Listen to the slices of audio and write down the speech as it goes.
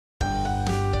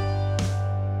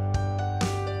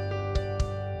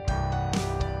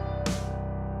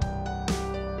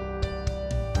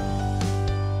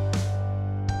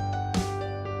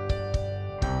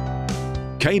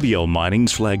KBL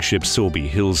Mining's flagship Sorby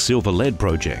Hills Silver-Lead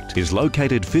project is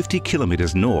located 50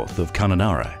 kilometres north of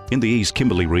Kununurra in the East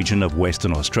Kimberley region of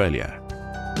Western Australia.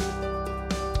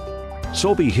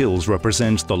 Sorby Hills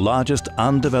represents the largest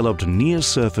undeveloped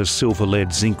near-surface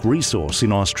silver-lead zinc resource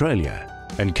in Australia,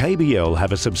 and KBL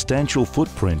have a substantial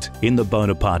footprint in the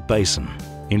Bonaparte Basin,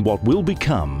 in what will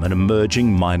become an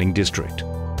emerging mining district.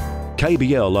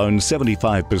 KBL owns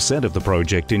 75% of the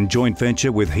project in joint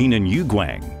venture with Henan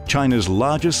Yuguang, China's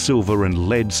largest silver and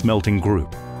lead smelting group.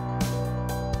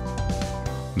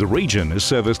 The region is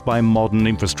serviced by modern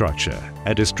infrastructure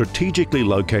and is strategically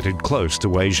located close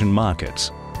to Asian markets.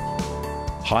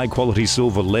 High-quality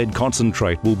silver-lead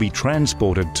concentrate will be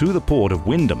transported to the port of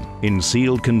Wyndham in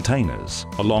sealed containers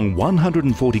along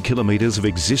 140 kilometres of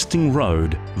existing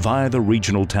road via the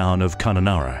regional town of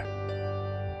Kununurra.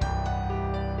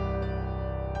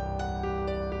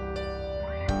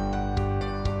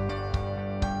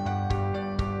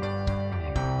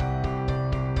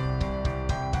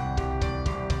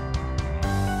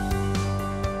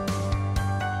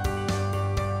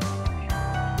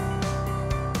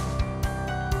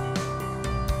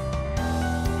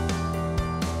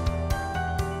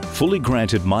 Fully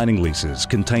granted mining leases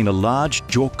contain a large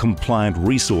JORC-compliant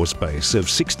resource base of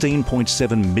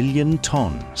 16.7 million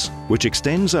tonnes, which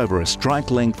extends over a strike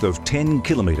length of 10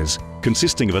 kilometres,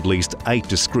 consisting of at least 8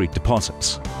 discrete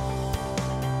deposits.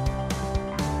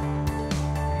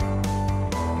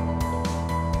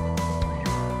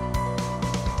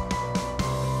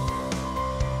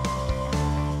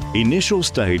 Initial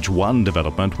Stage 1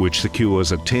 development, which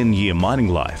secures a 10-year mining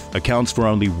life, accounts for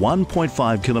only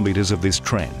 1.5 kilometres of this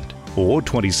trend, or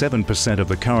 27% of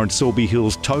the current Sorby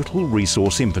Hills total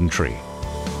resource inventory.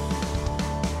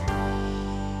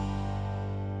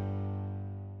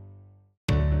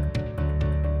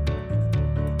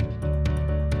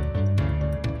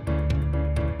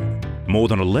 More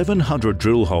than 1,100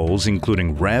 drill holes,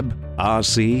 including RAB,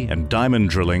 RC and diamond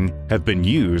drilling, have been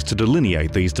used to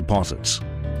delineate these deposits.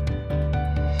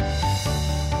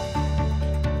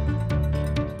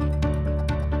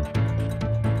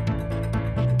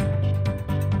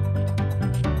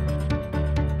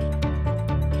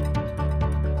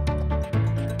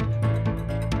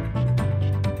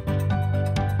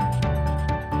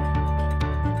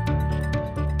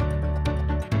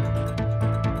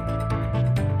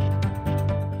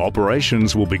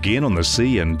 Operations will begin on the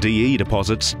C and DE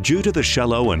deposits due to the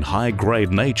shallow and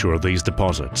high-grade nature of these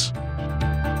deposits.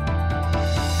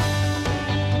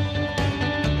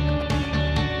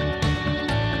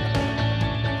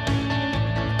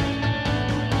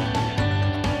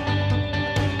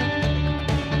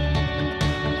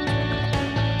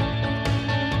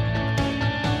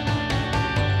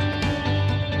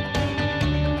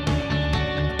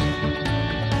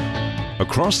 A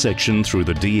cross-section through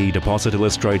the DE deposit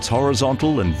illustrates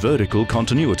horizontal and vertical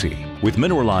continuity, with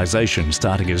mineralisation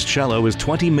starting as shallow as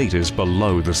 20 metres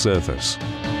below the surface.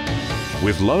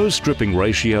 With low stripping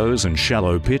ratios and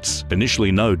shallow pits,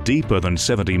 initially no deeper than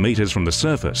 70 metres from the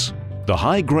surface, the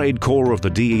high-grade core of the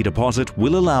DE deposit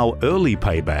will allow early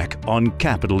payback on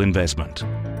capital investment.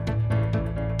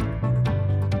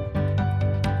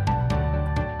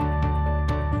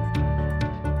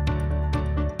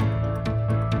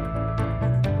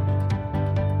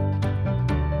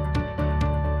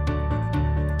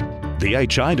 The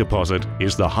HI deposit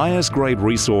is the highest grade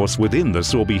resource within the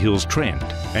Sorby Hills trend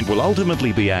and will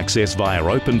ultimately be accessed via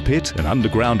open pit and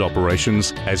underground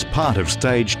operations as part of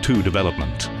Stage 2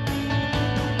 development.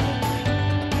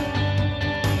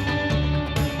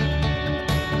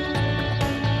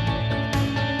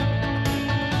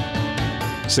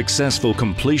 Successful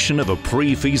completion of a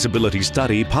pre-feasibility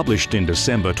study published in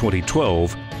December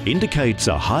 2012 indicates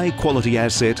a high-quality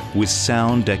asset with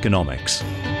sound economics.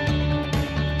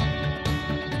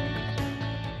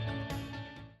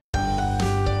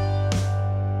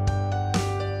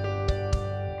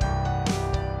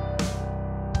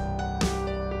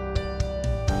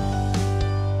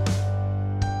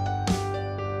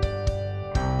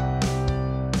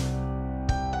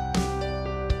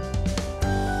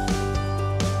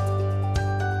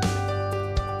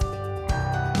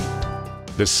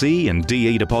 The C and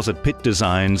DE deposit pit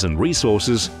designs and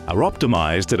resources are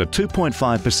optimised at a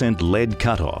 2.5% lead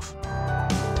cutoff.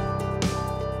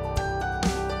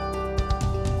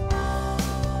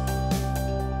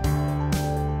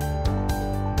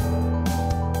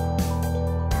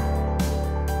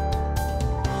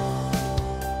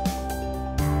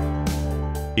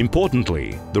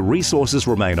 Importantly, the resources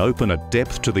remain open at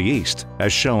depth to the east,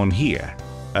 as shown here,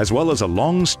 as well as a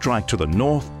long strike to the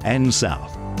north and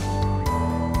south.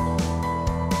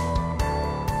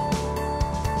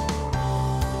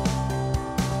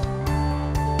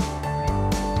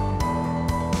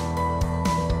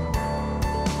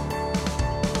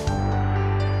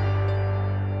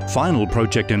 Final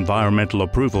project environmental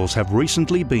approvals have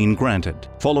recently been granted,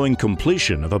 following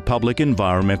completion of a public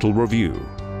environmental review.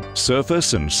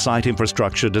 Surface and site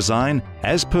infrastructure design,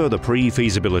 as per the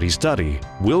pre-feasibility study,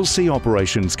 will see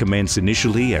operations commence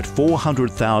initially at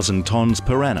 400,000 tonnes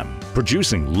per annum,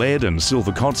 producing lead and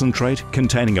silver concentrate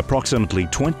containing approximately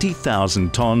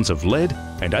 20,000 tonnes of lead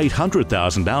and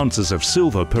 800,000 ounces of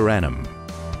silver per annum.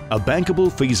 A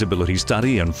bankable feasibility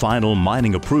study and final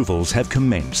mining approvals have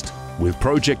commenced, with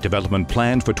project development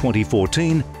planned for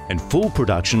 2014 and full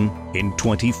production in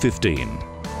 2015.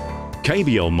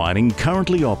 KBL Mining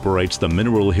currently operates the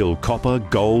Mineral Hill copper,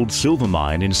 gold, silver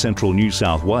mine in central New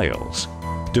South Wales.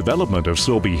 Development of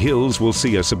Sorby Hills will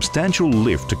see a substantial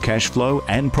lift to cash flow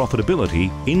and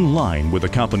profitability in line with the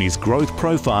company's growth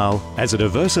profile as a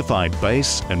diversified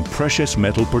base and precious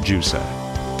metal producer.